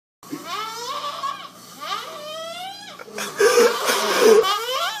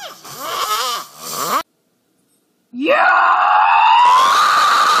Yeah!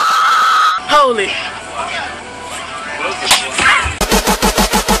 Holy!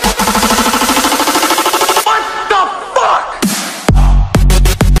 What the fuck?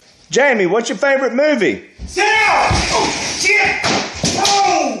 Jamie, what's your favorite movie? Sit down! Oh, shit!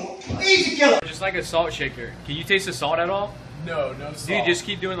 Oh! Easy killer! Just like a salt shaker. Can you taste the salt at all? No, no salt. Dude, just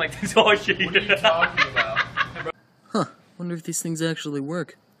keep doing like the salt shaker. What are you talking about? Huh. Wonder if these things actually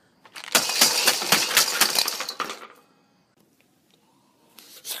work.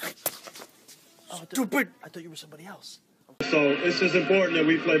 Stupid! I thought you were somebody else. So it's just important that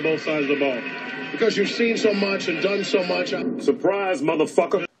we play both sides of the ball. Because you've seen so much and done so much. Surprise,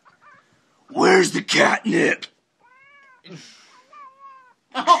 motherfucker. Where's the catnip?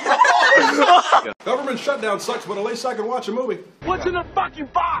 Government shutdown sucks, but at least I can watch a movie. What's in the fucking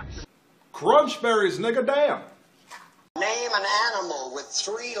box? Crunch berries, nigga, damn. Name an animal with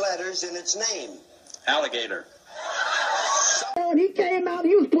 3 letters in its name. Alligator. And he came out,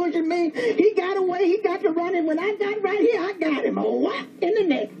 he was pushing me. He got away, he got to running. When I got right here, I got him. A whack in the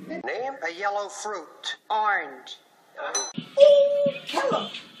neck. Name a yellow fruit. Orange. Ooh, kill him.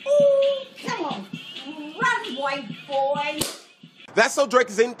 Ooh, kill him. Run, white boy. That's so Drake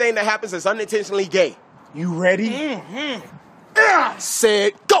is anything that happens that's unintentionally gay. You ready?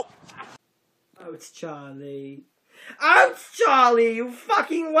 Said go! Oh, it's Charlie. Oh, it's Charlie, you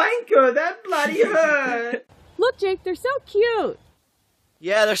fucking wanker. That bloody hurt. Look, Jake, they're so cute.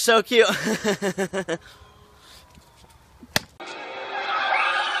 Yeah, they're so cute.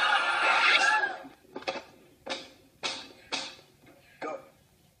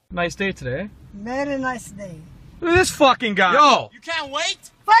 Nice day today. Very nice day. Look at this fucking guy. Yo! You can't wait?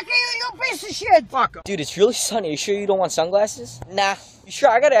 Fuck you, you piece of shit. Fuck him. Dude, it's really sunny. You sure you don't want sunglasses? Nah. You sure?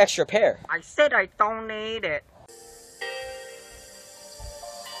 I got an extra pair. I said I don't need it.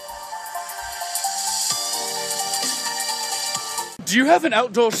 Do you have an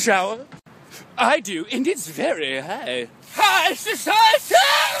outdoor shower? I do, and it's very high. High society!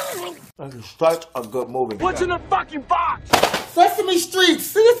 That is such a good movie. What's in the fucking box? Sesame Street,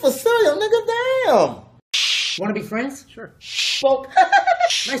 see this for cereal, nigga, damn. Wanna be friends? Sure. Well,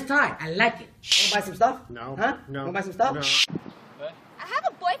 nice tie. I like it. Wanna buy some stuff? No. Huh? No. Wanna buy some stuff? No. I have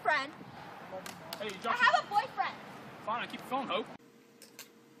a boyfriend. Hey, I have a boyfriend. Fine, keep your phone, Hope.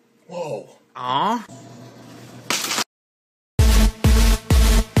 Whoa. Aw.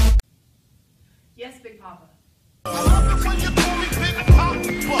 Yes, Big Papa.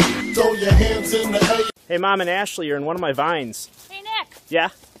 Throw your hands in the air. Hey, Mom and Ashley, you're in one of my vines. Hey, Nick. Yeah?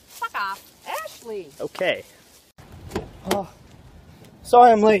 Fuck off. Ashley. Okay. Oh.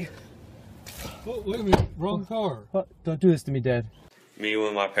 Sorry I'm late. Oh, wait a minute, wrong car. What? Don't do this to me, Dad. Me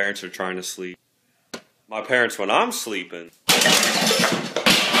when my parents are trying to sleep. My parents when I'm sleeping.